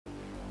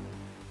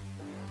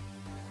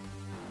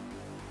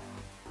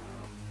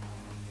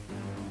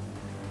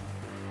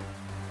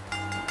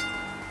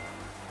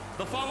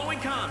The following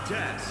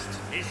contest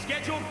is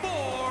scheduled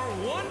for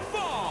one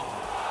fall.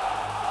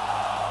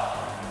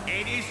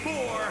 It is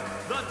for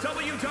the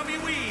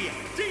WWE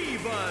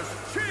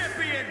Divas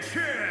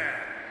Championship.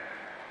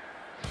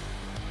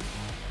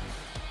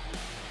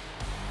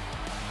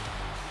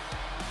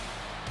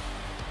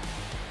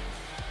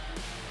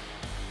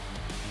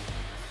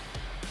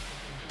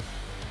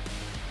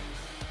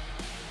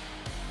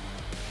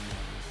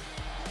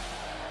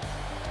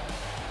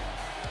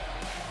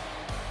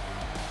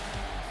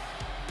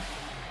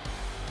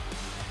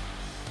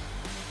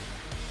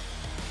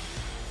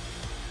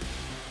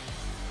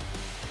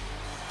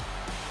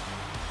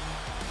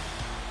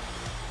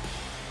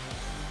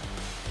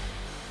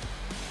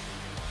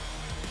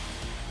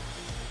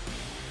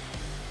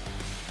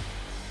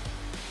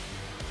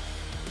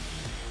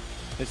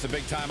 It's a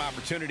big-time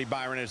opportunity,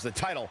 Byron, as the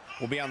title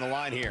will be on the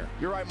line here.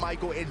 You're right,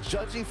 Michael, and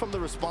judging from the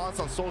response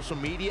on social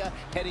media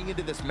heading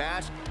into this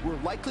match, we're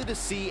likely to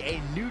see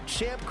a new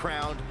champ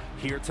crowned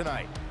here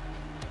tonight.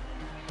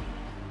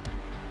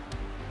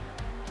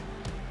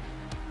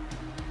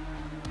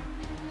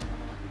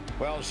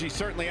 Well, she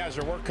certainly has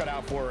her work cut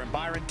out for her. And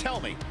Byron, tell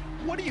me,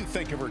 what do you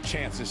think of her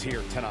chances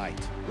here tonight?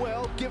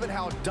 Well, given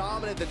how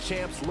dominant the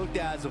champs looked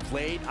as of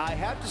late, I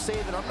have to say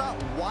that I'm not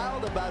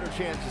wild about her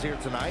chances here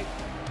tonight.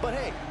 But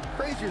hey,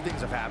 crazier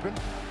things have happened.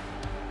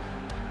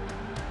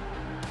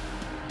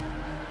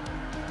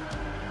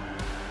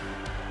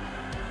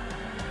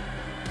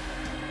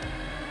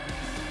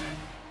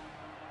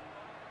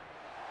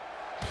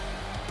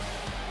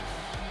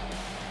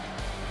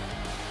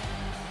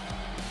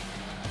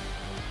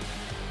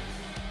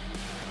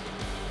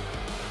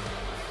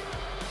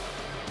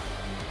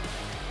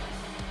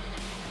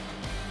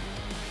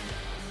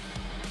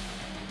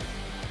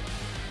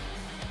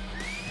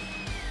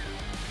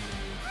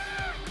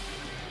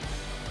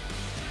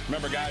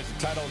 Remember, guys, the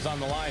title is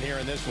on the line here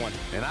in this one.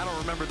 And I don't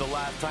remember the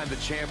last time the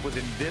champ was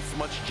in this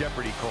much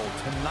jeopardy, Cole.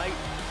 Tonight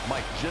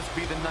might just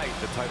be the night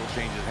the title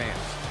changes hands.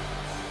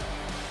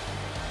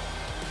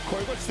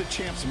 Corey, what's the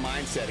champ's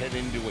mindset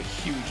heading into a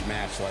huge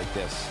match like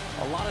this?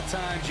 A lot of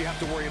times you have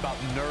to worry about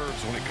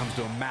nerves when it comes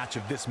to a match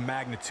of this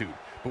magnitude.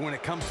 But when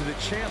it comes to the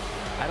champ,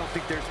 I don't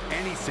think there's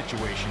any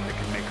situation that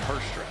can make her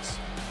stress.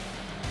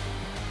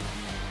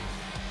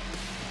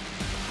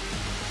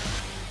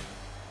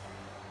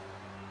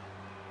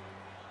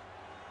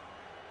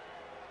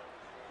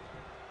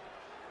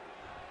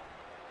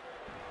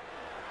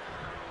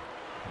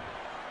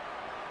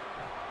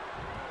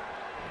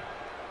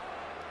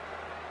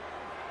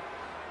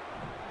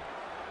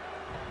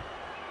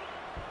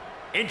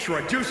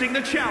 Introducing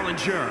the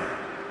challenger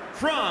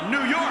from New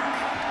York.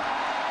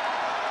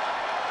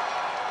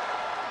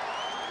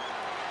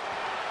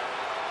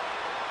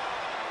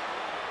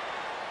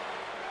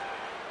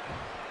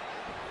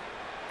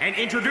 And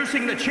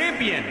introducing the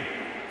champion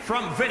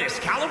from Venice,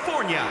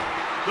 California,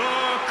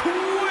 the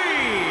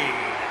Queen.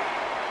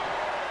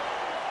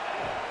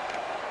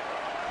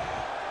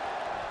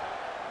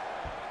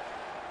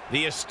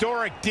 The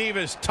historic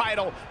Divas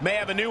title may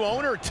have a new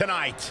owner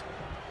tonight.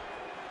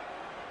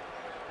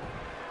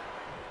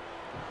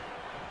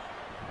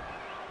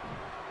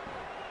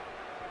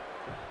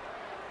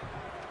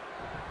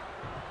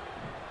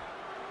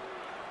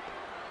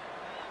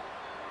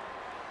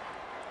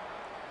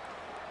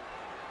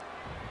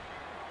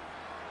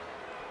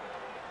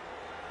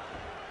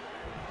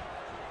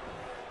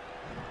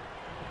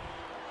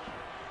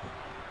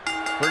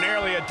 For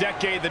nearly a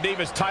decade, the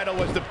Divas title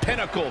was the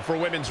pinnacle for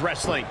women's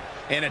wrestling,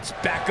 and it's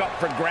back up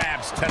for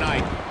grabs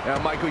tonight. Now,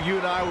 Michael, you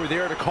and I were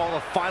there to call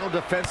the final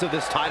defense of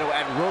this title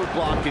at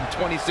Roadblock in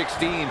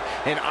 2016,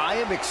 and I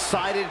am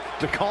excited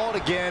to call it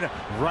again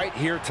right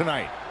here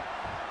tonight.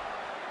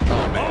 Oh,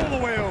 man. All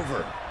the way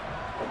over.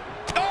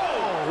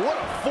 Oh, what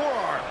a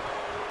forearm.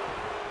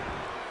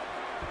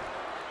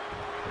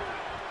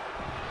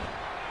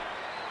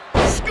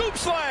 Scoop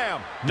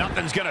slam.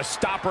 Nothing's going to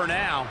stop her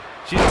now.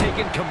 She's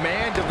taking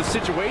command of the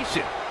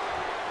situation.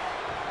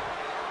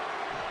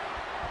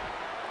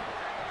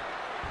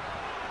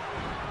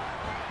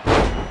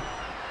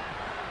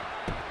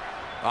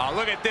 Oh,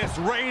 look at this,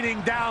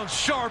 raining down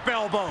sharp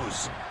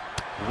elbows.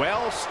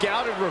 Well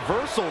scouted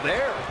reversal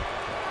there.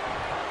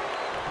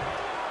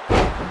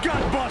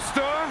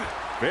 Gutbuster.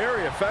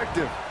 Very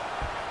effective.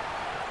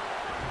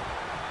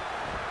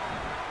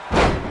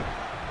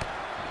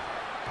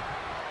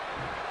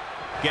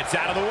 Gets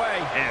out of the way.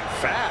 And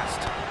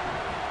fast.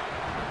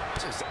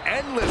 Just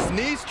endless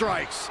knee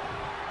strikes.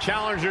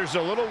 Challenger's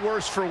a little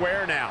worse for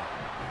wear now.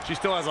 She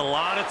still has a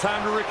lot of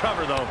time to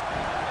recover, though.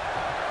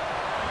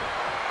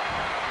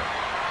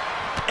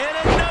 And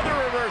another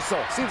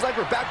reversal. Seems like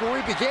we're back where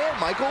we began,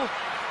 Michael.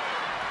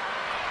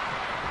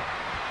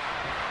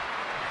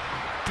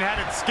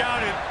 Had it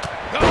scouted.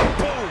 Oh,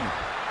 boom.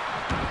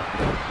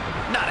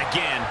 Not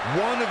again.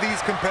 One of these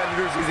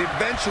competitors is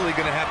eventually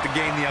going to have to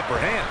gain the upper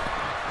hand.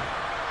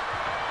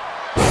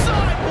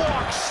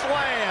 Sidewalk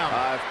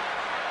slam.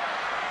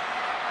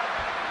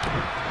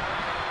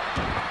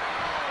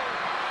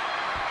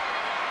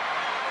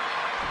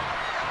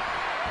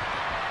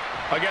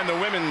 Again, the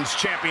women's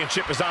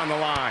championship is on the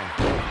line.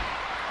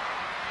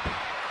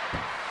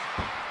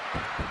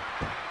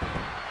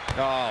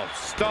 Oh,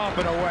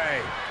 stomping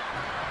away.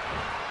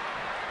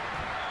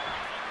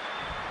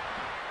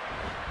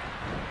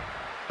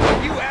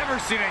 Have you ever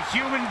seen a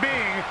human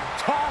being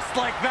tossed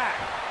like that?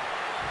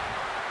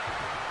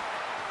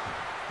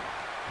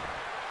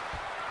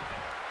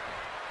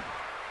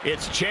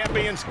 It's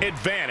champion's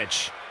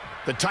advantage.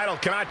 The title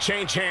cannot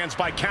change hands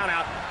by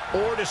countout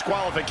or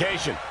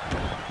disqualification.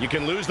 You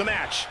can lose the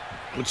match,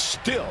 but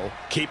still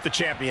keep the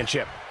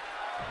championship.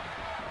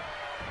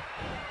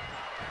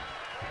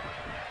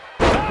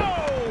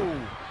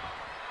 Oh!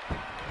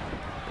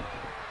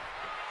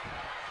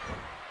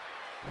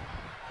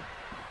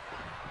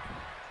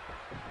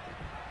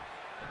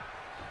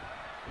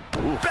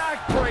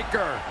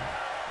 Backbreaker!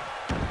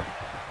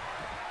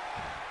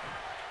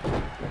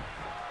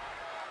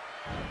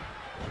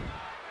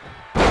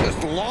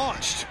 Just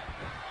launched.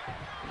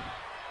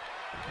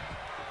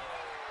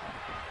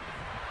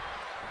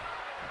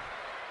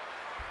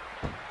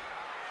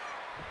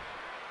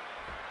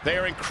 They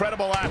are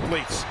incredible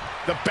athletes,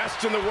 the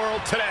best in the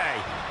world today,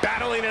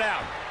 battling it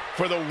out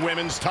for the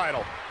women's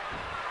title.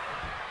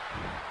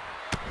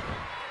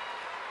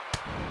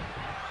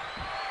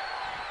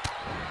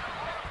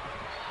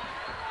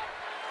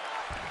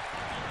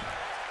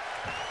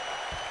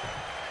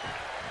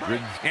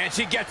 And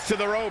she gets to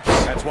the ropes.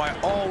 That's why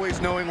always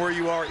knowing where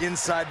you are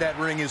inside that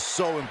ring is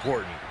so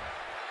important.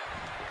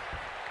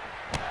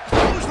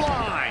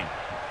 Clothesline.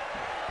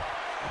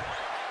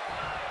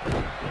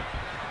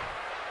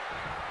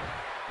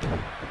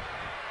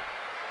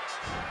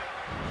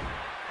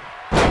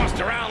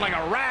 Tossed around like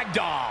a rag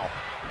doll.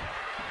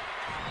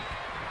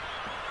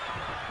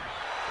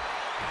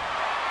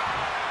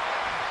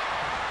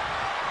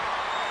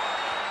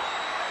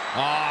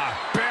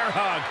 Bear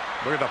hug.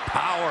 Look at the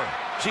power.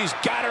 She's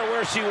got her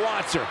where she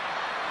wants her.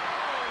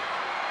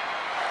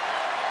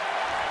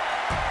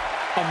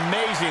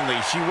 Amazingly,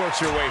 she works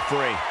her way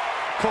free.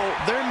 Cole,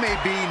 there may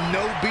be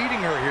no beating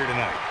her here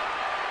tonight.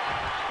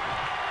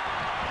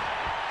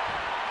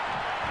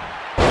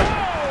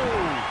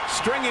 Oh!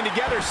 Stringing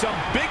together some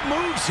big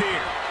moves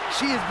here.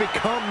 She has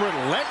become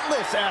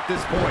relentless at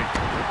this point.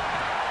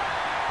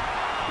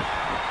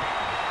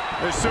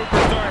 The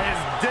superstar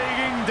is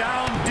digging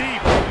down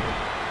deep.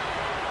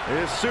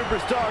 This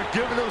superstar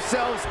giving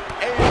themselves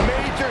a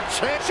major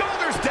chance.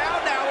 Shoulders down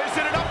now. Is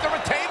it enough to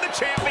retain the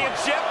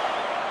championship?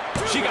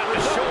 She got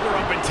the shoulder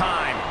up in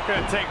time.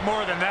 Gonna take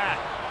more than that.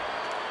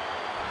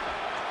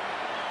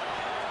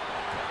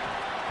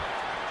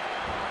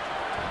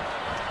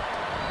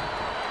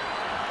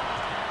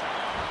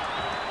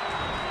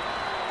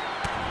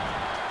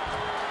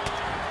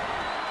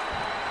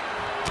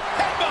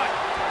 Headbutt.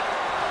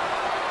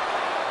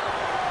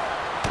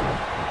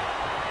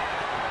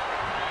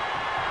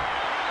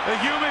 The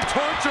human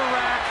torture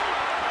rack.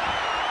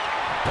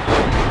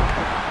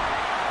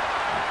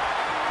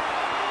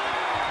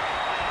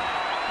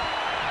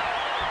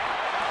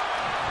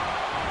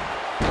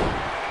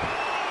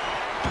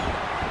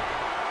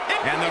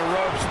 And the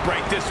ropes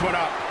break this one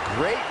up.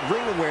 Great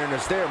ring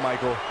awareness there,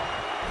 Michael.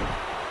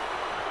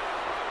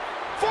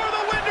 For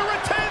the win to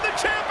retain the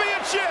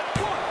championship.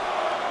 1,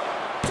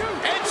 2,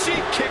 and she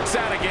kicks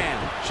out again.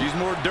 She's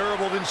more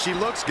durable than she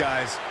looks,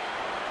 guys.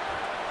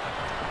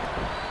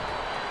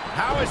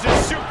 How is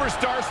this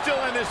superstar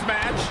still in this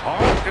match?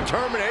 Hard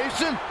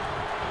determination.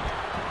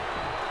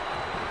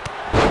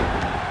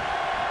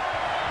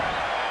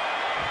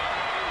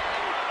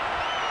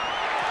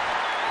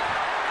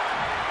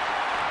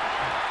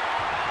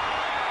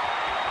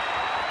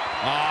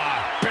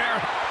 Bear.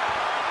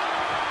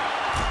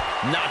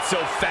 Not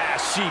so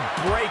fast. She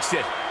breaks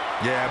it.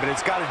 Yeah, but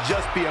it's got to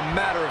just be a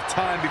matter of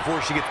time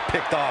before she gets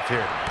picked off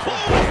here.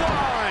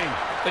 Clothesline.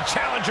 The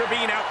challenger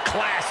being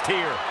outclassed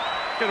here.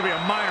 Gonna be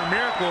a minor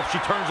miracle if she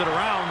turns it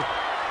around.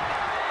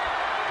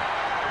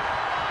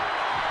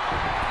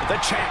 The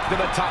champ to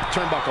the top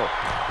turnbuckle.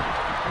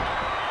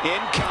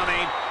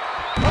 Incoming.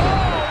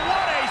 Oh,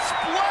 what a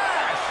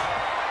splash!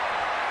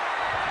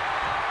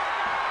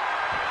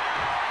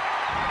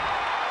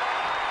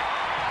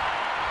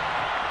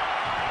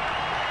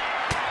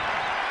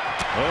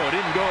 Oh, it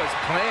didn't go as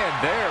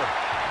planned there.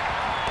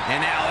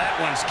 And now that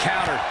one's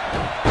countered.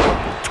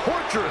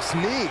 Torturous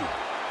knee.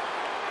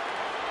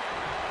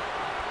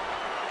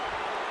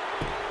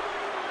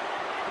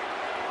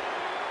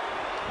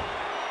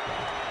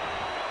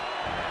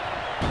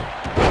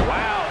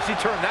 Wow, she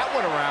turned that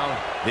one around.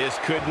 This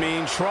could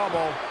mean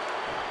trouble.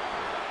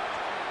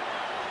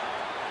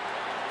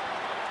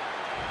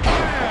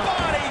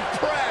 Body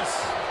press.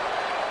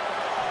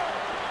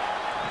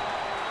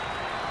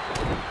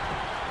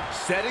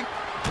 Setting.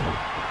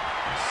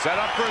 Set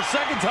up for a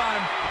second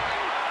time.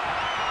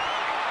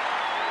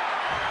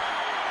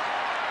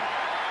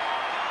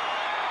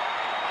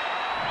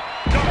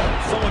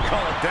 Someone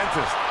call a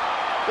dentist.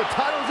 The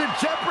title's in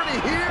jeopardy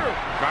here.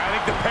 I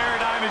think the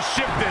paradigm has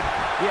shifted.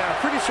 Yeah, I'm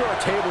pretty sure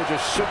our table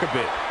just shook a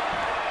bit.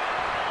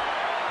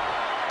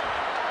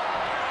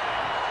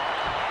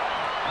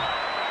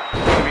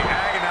 It's gonna be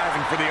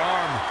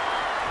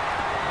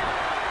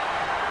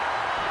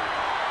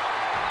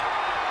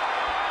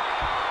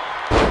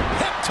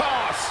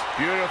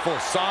Beautiful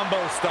Sambo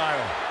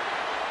style.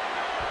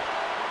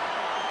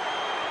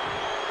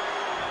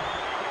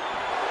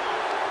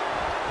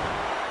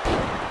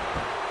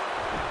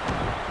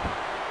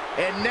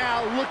 And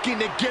now looking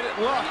to get it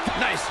locked.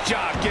 Nice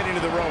job getting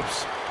to the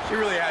ropes. She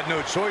really had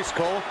no choice,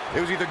 Cole.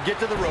 It was either get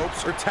to the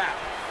ropes or tap.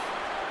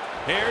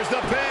 Here's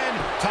the pin.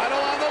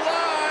 Title on the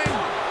line.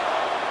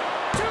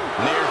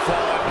 Near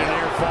fall after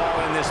near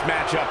fall in this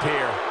matchup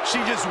here. She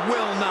just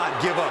will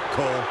not give up,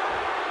 Cole.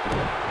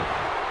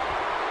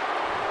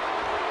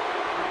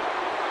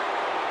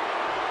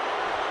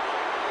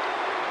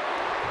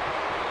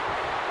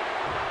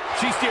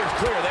 She steers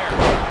clear there.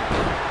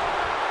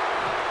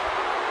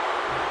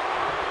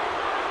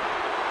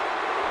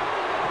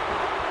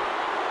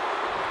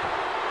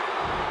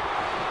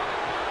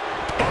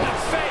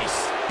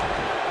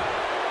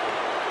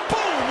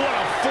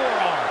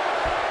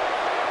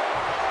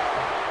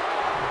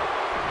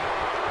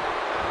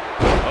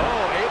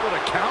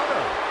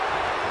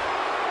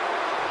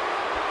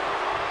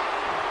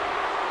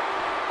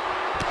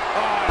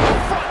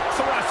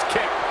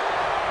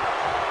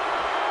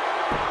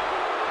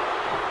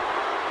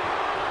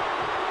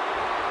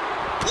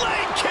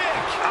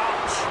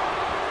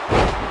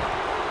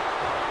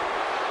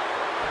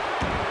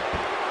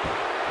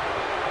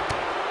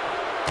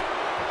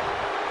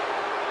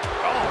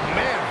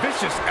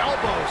 Vicious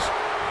elbows.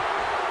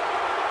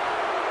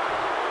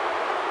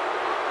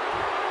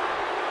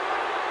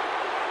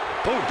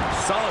 Boom,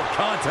 solid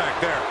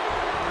contact there.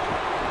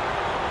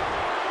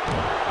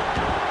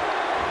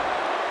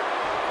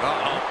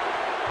 Uh-oh.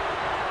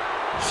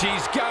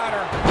 She's got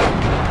her.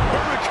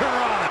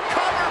 Hurricane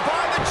covered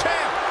by the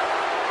champ.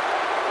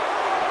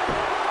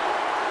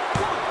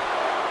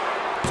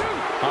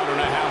 I don't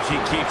know how she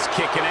keeps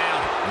kicking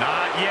out.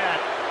 Not yet.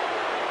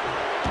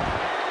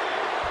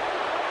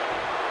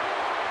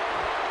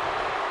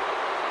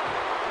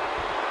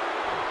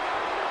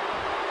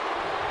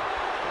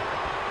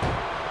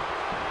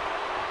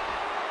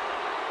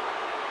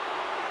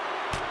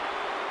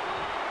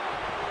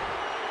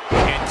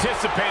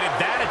 Anticipated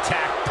that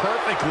attack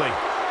perfectly.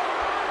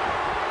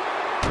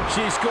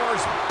 She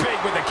scores big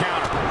with the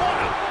counter. What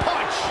a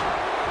punch!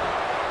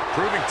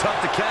 Proving tough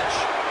to catch.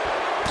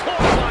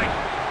 Clothesline.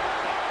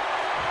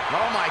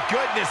 Oh my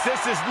goodness,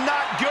 this is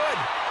not good.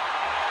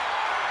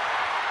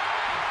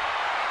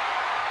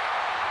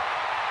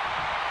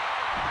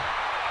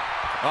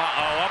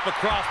 Uh-oh, up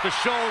across the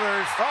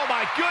shoulders. Oh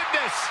my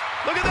goodness!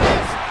 Look at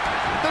this!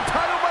 The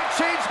title might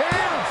change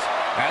hands!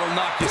 That'll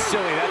knock you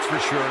silly, that's for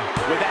sure.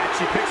 With that,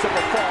 she picks up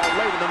a fall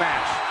late in the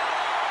match.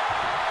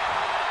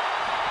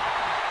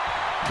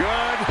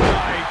 Good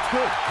night.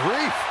 Good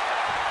grief.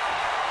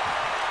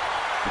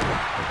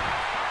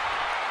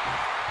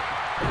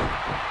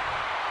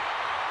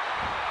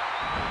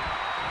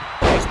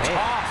 Was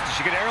tossed.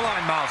 She get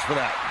airline miles for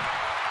that.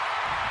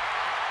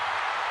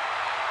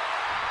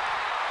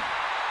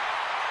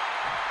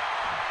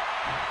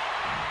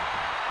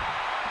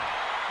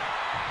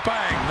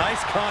 Bang,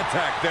 nice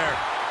contact there.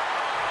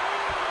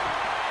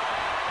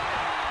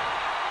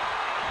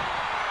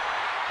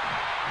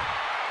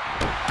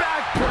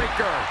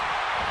 Backbreaker.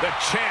 The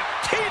champ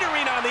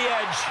teetering on the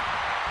edge.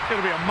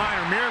 It'll be a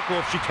minor miracle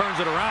if she turns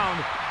it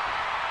around.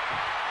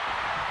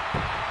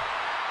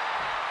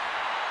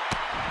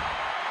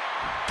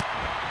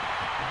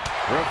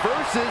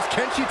 Reverses.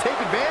 Can she take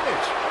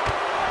advantage?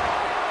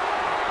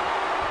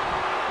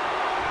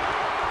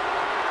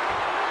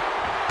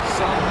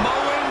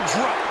 Samoan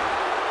drop.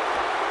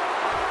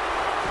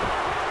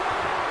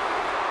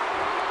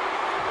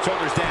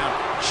 Shoulders down.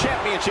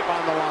 Championship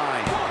on the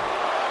line.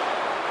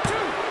 1, 2.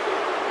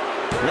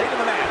 Late in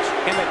the match,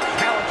 and the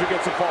challenger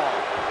gets a fall.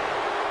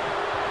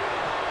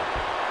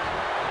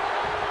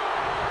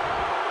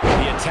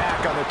 The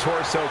attack on the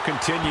torso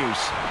continues.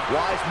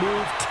 Wise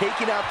move,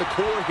 taking out the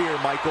core here,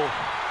 Michael.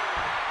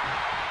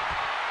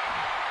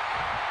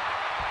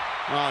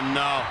 Oh,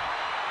 no.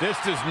 This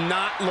does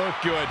not look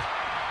good.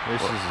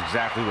 This is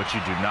exactly what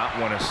you do not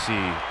want to see.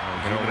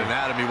 Human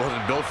anatomy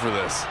wasn't built for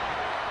this.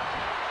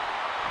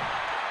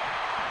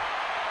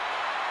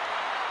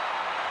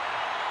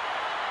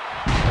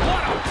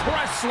 What a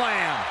press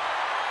slam.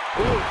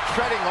 Ooh,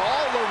 treading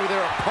all over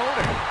their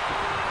opponent.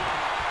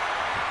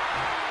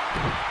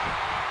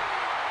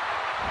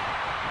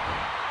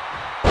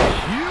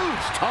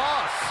 Huge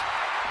toss.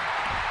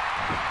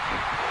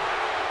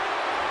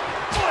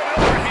 An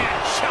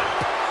overhand chop.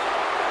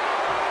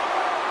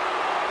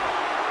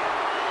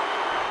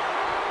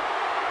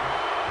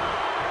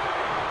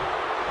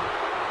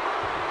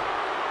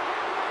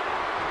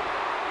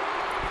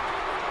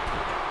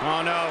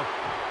 Oh, no.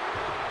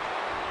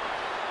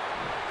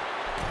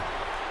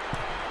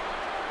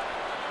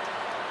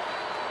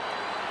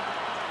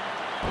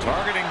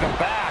 Targeting the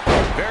back.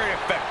 Very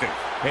effective.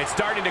 It's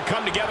starting to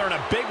come together in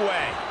a big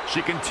way.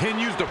 She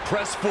continues to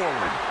press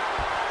forward.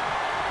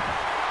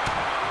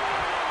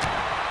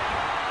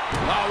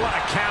 Oh, what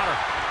a counter.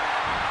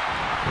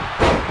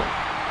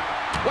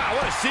 Wow,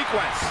 what a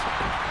sequence.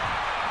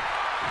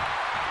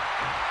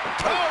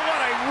 Oh,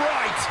 what a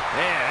right. right.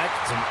 Man,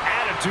 that's some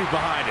attitude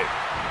behind it.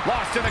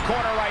 Lost in the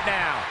corner right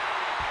now.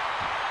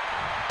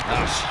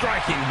 A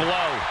striking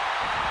blow.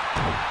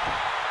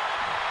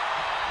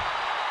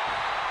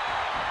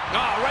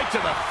 Oh, right to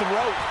the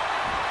throat.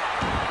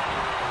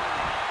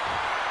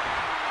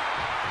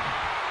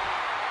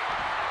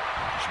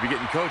 Should be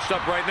getting coached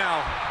up right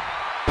now.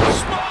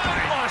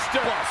 Spine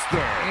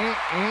buster.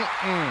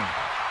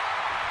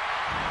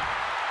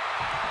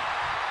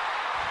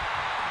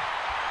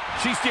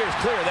 She steers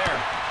clear there.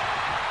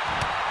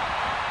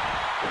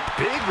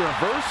 Big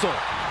reversal.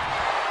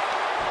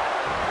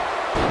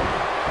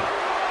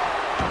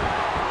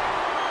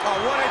 Oh,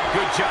 what a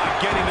good job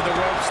getting to the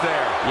ropes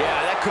there.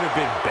 Yeah, that could have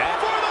been bad.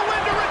 For the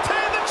win to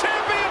retain the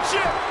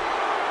championship.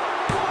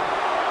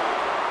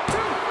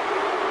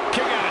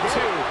 Kick out of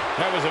two.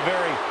 That was a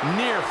very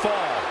near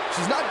fall.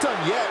 She's not done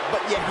yet, but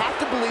you have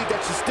to believe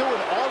that she's still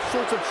in all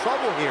sorts of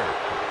trouble here.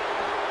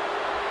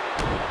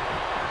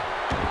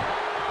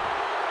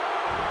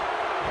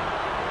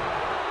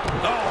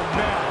 Oh,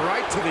 man,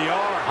 right to the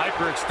arm.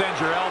 Hyperextend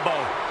your elbow.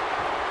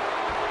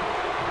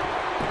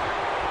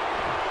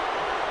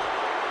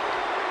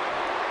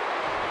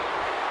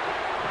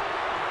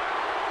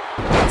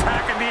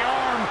 Attacking the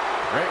arm.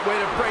 Great way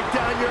to break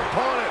down your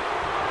opponent.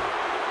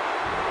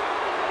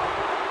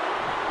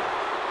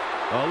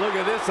 Oh, look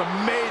at this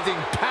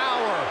amazing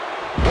power.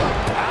 What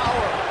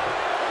power.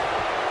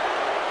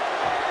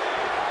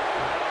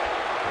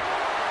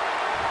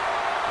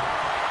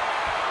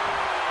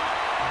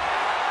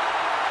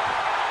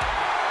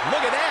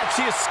 Look at that,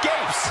 she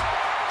escapes.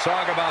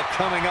 Talk about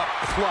coming up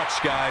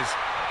clutch, guys.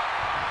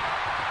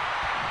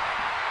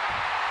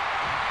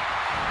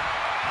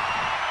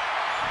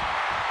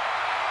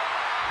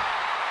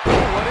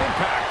 Oh, what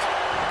impact.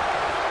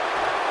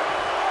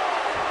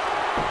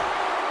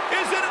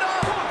 Is it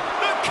enough?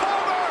 The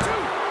cover!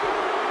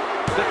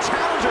 The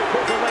challenger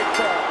with the late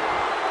fall.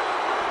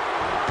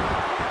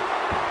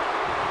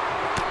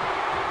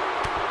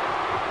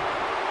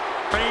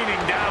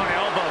 Raining down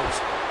elbows.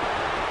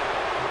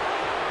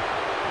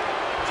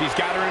 She's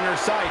got her in her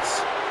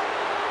sights.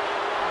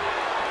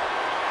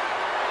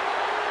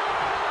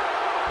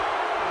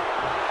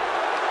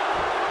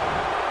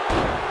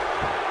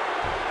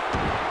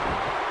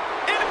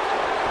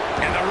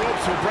 And the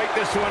ropes will break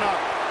this one up.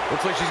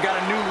 Looks like she's got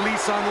a new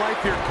lease on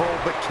life here, Cole,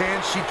 but can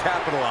she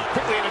capitalize?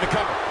 Quickly into the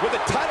cover with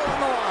the title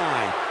on the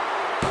line.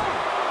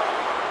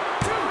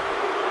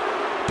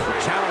 The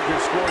challenger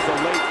scores a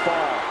late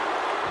fall.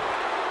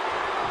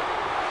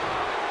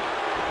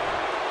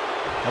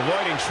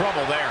 Avoiding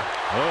trouble there.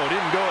 Oh,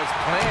 didn't go as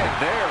planned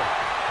there.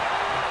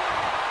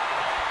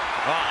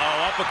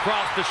 Uh-oh, up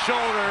across the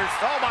shoulders.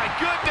 Oh, my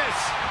goodness.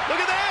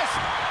 Look at this.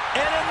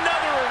 And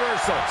another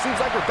reversal. Seems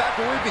like we're back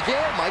where we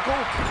began,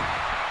 Michael.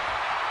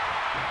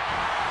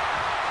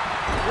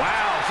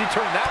 Wow, she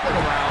turned that one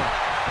around.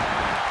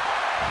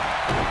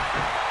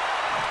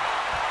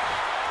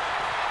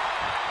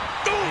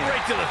 Ooh,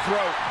 right to the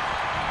throat.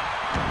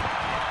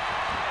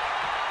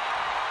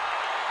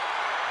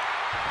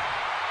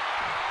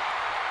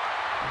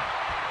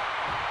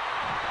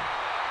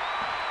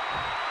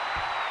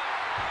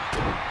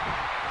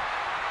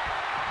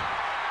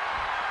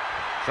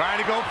 Trying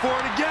to go for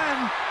it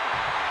again.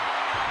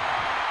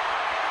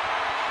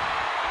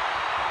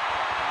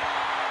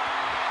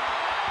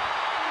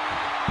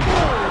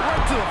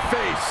 Right to the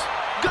face.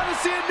 Gonna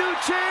see a new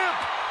champ.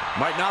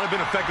 Might not have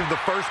been effective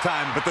the first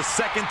time, but the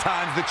second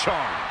time's the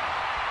charm.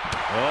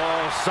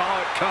 Oh,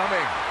 saw it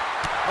coming.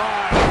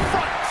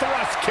 Front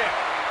thrust kick.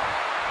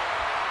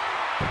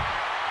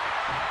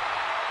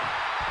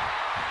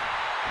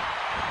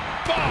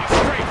 Oh,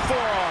 straight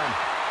forearm.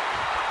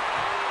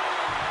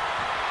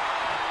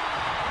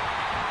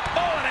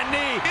 Oh, and a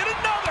knee. And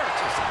another.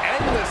 Just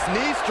endless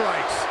knee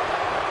strikes.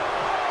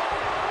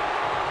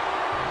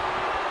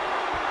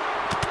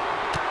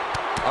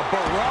 A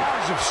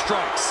barrage of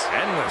strikes.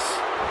 Endless.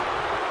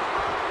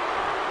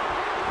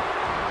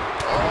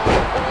 Oh,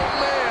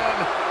 man.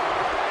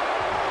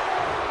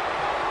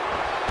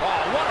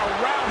 Oh, what a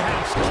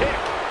roundhouse kick.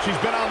 She's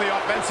been on the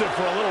offensive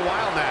for a little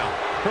while now.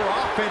 Her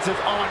offense is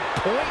on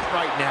point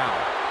right now.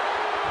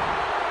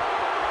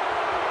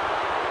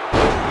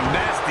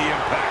 Nasty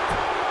impact.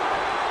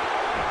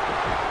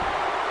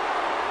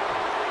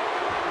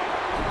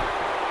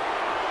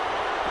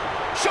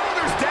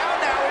 Shoulders down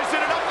now. Is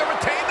it enough to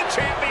retain the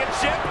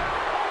championship?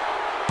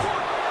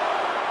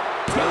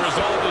 The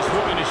result this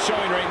woman is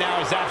showing right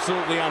now is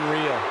absolutely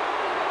unreal.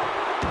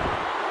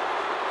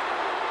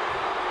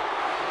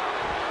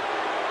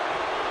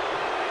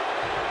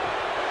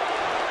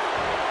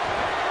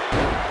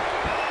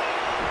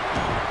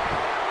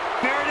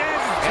 There it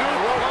is. Too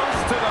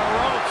close to the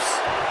ropes.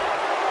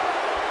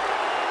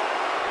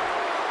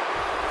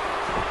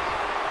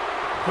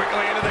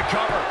 Quickly into the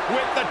cover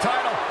with the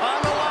title on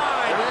the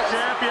line.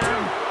 Champion.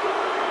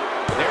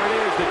 There it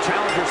is. The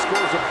challenger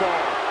scores a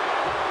fall.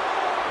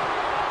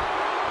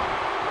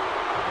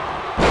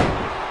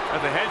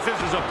 The head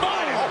scissors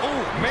applied.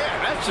 Oh,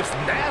 man, that's just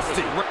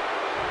nasty.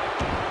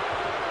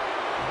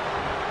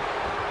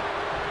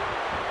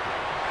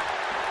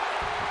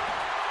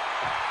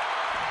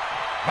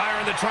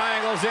 Turn the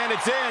triangles in,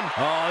 it's in.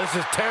 Oh, this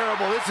is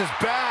terrible. This is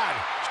bad.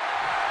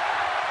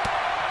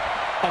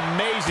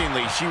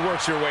 Amazingly, she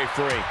works her way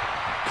free.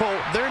 Cole,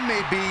 there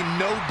may be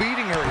no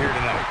beating her here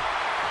tonight.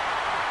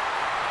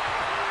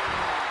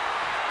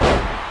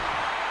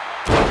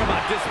 Talk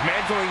about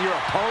dismantling your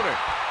opponent.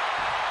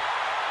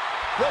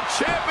 The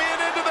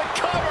champion into the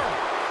cover.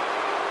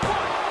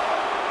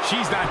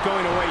 She's not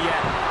going away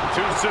yet.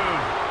 Too soon.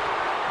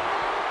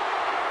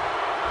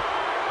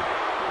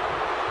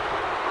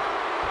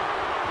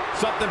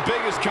 Something big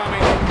is coming.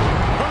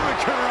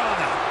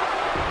 Hurricanrana.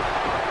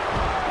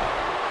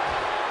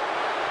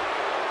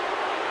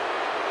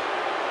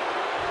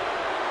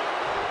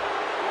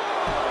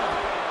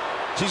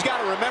 She's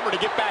got to remember to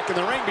get back in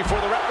the ring before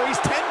the referee's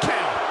 10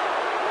 count.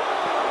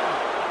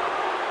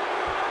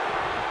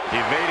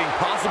 Evading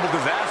possible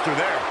disaster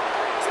there.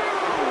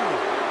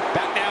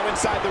 Back now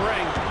inside the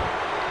ring.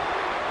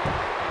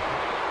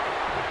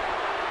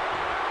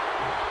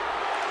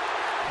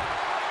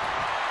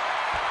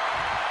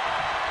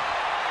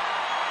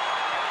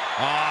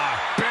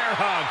 Bear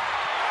hug.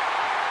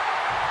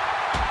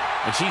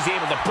 And she's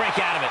able to break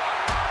out of it.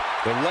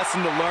 The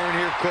lesson to learn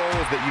here, Cole,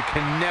 is that you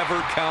can never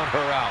count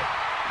her out.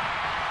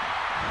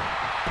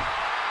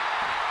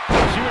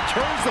 She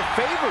returns the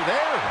favor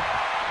there.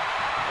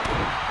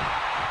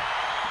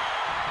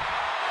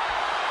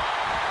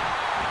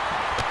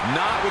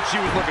 Not what she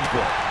was looking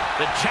for.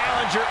 The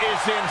challenger is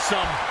in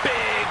some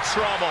big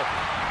trouble.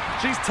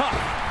 She's tough,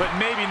 but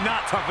maybe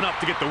not tough enough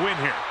to get the win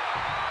here.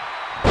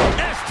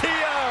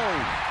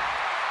 STO!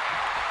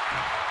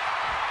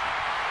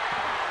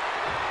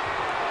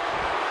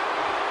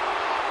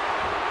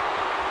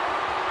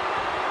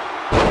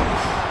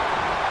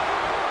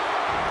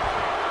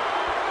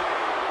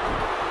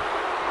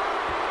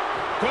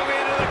 Quickly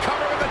into the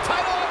cover with the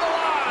title on the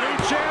line. New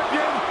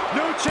champion,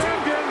 new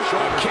champion.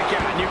 Short kick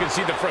out, and you can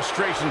see the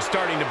frustration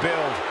starting to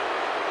build.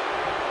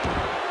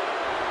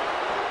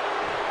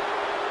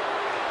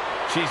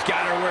 She's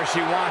got her where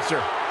she wants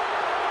her.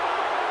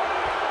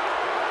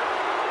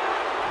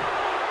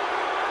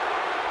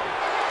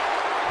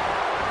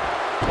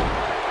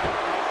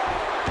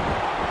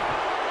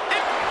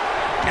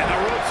 And the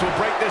ropes will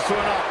break this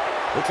one up.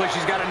 Looks like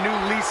she's got a new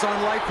lease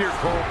on life here,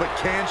 Cole, but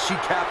can she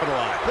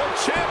capitalize? The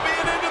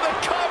champion into the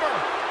cover.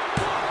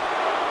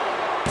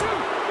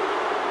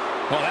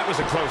 Oh, that was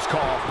a close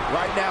call.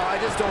 Right now, I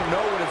just don't know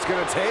what it's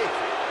going to take.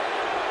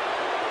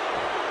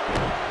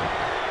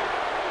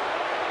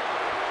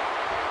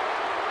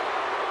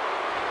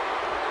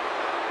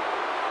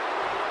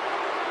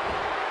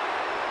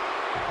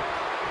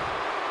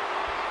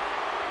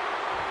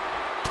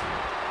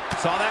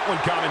 Saw that one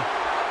coming.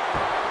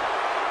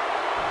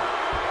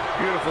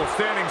 Beautiful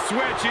standing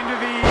switch into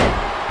the...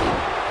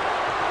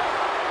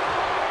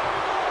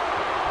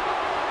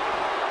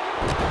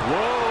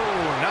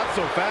 Whoa, not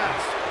so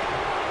fast.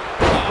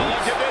 Oh,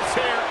 look at this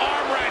here.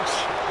 Arm wrench.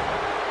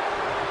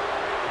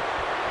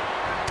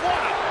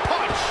 What a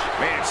punch.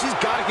 Man, she's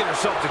got to get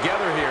herself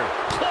together here.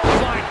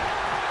 Clothesline.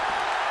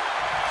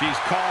 She's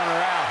calling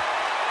her out.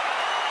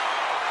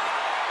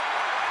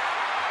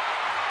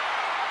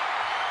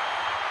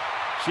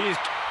 She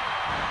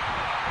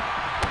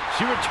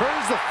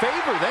returns the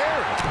favor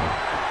there.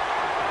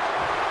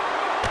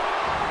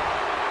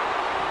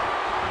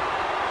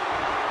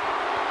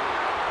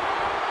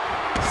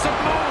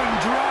 Samoan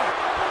drop.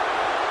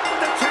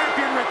 The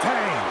champion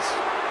retains.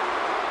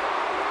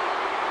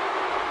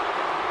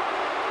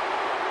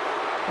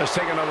 Let's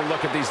take another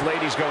look at these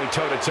ladies going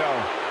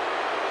toe-to-toe.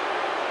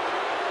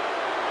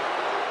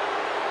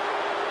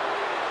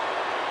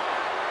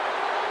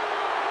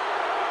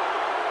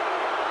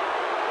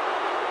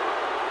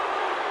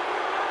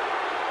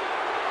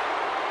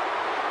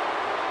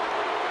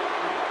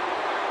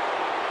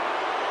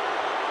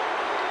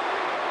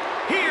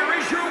 Here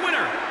is your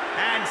winner,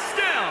 and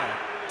still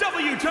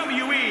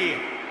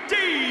WWE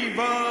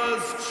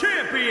Divas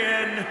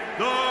Champion,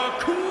 the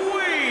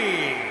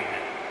Queen.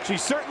 She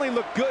certainly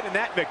looked good in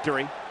that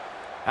victory.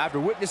 After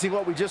witnessing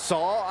what we just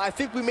saw, I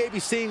think we may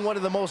be seeing one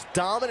of the most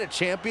dominant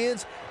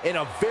champions in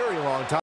a very long time.